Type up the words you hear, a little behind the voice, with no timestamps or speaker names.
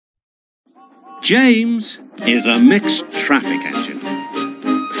James is a mixed traffic engine.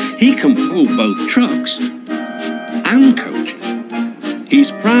 He can pull both trucks and coaches.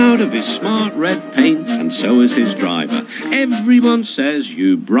 He's proud of his smart red paint, and so is his driver. Everyone says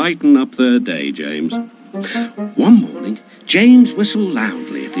you brighten up their day, James. One morning, James whistled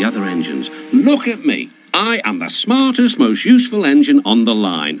loudly at the other engines. "Look at me. I am the smartest, most useful engine on the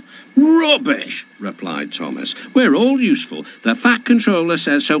line." "Rubbish," replied Thomas. "We're all useful. The Fat Controller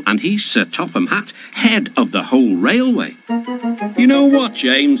says so, and he's Sir Topham Hatt, head of the whole railway." "You know what,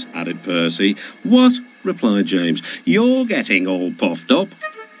 James?" added Percy. "What?" replied James. "You're getting all puffed up."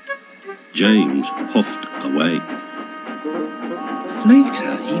 James huffed away.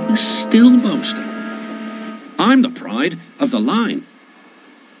 Later, he was still boasting. "I'm the pride of the line."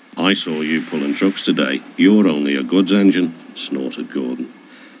 "I saw you pulling trucks today. You're only a goods engine," snorted Gordon.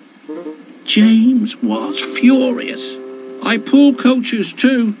 James was furious. "I pull coaches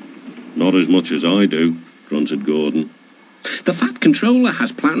too." "Not as much as I do," grunted Gordon. "The Fat Controller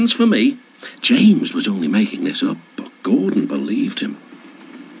has plans for me." James was only making this up, but Gordon believed him.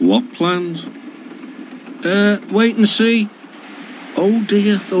 "What plans?" Wait and see." "Oh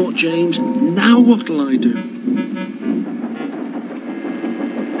dear," thought James. "Now what'll I do?"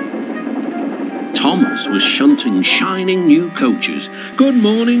 Thomas was shunting shining new coaches. "Good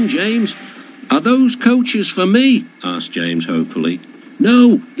morning, James." "Are those coaches for me?" asked James hopefully.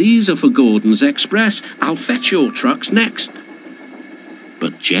 "No, these are for Gordon's Express. I'll fetch your trucks next."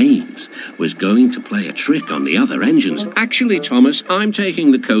 But James was going to play a trick on the other engines. "Actually, Thomas, I'm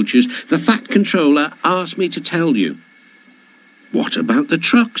taking the coaches. The Fat Controller asked me to tell you." "What about the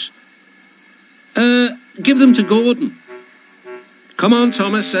trucks?" Give them to Gordon." "Come on,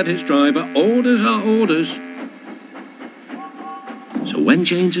 Thomas," said his driver. "Orders are orders." So when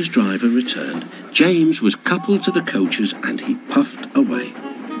James's driver returned, James was coupled to the coaches and he puffed away.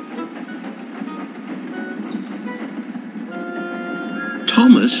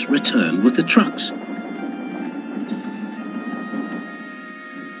 Thomas returned with the trucks.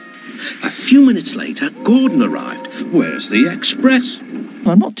 A few minutes later, Gordon arrived. "Where's the express?"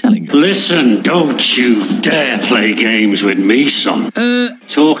 I'm not telling you. "Listen, don't you dare play games with me, son."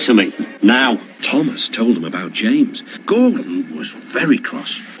 Talk to me, now." Thomas told him about James. Gordon was very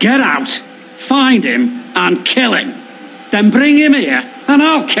cross. "Get out, find him, and kill him. Then bring him here, and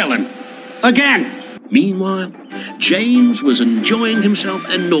I'll kill him. Again." Meanwhile, James was enjoying himself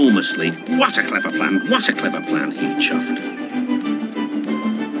enormously. "What a clever plan, what a clever plan," he chuffed.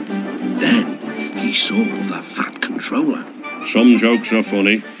 Then he saw the Fat Controller. "Some jokes are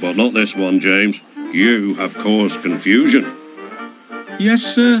funny, but not this one, James. You have caused confusion." "Yes,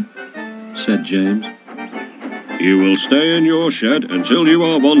 sir," said James. "You will stay in your shed until you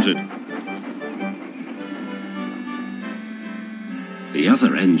are wanted." The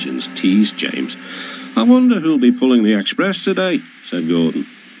other engines teased James. "I wonder who'll be pulling the express today," said Gordon.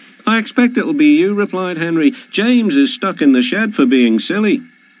 "I expect it'll be you," replied Henry. "James is stuck in the shed for being silly."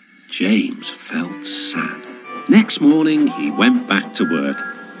 James felt sad. Next morning, he went back to work.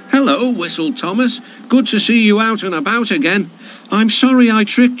 "Hello," whistled Thomas. "Good to see you out and about again." "I'm sorry I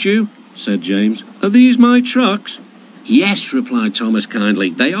tricked you," said James. "Are these my trucks?" "Yes," replied Thomas kindly.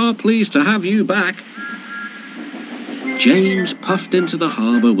 "They are pleased to have you back." James puffed into the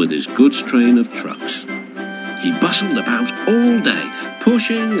harbour with his goods train of trucks. He bustled about all day,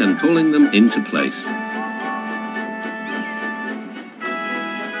 pushing and pulling them into place.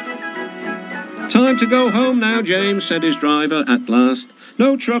 "Time to go home now, James," said his driver at last.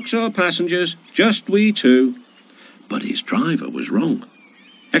 "No trucks or passengers, just we two." But his driver was wrong.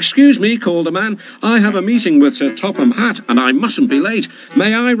 "Excuse me," called a man. "I have a meeting with Sir Topham Hatt, and I mustn't be late.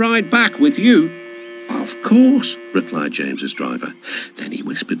 May I ride back with you?" "Of course," replied James's driver. Then he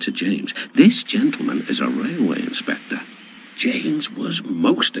whispered to James, "This gentleman is a railway inspector." James was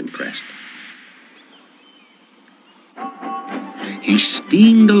most impressed. He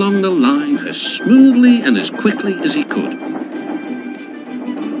steamed along the line as smoothly and as quickly as he could.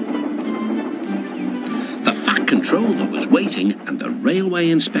 The Fat Controller was waiting, and the railway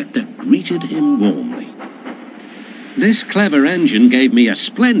inspector greeted him warmly. "This clever engine gave me a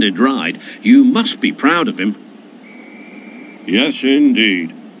splendid ride. You must be proud of him." "Yes,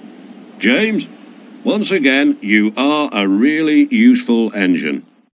 indeed. James, once again, you are a really useful engine."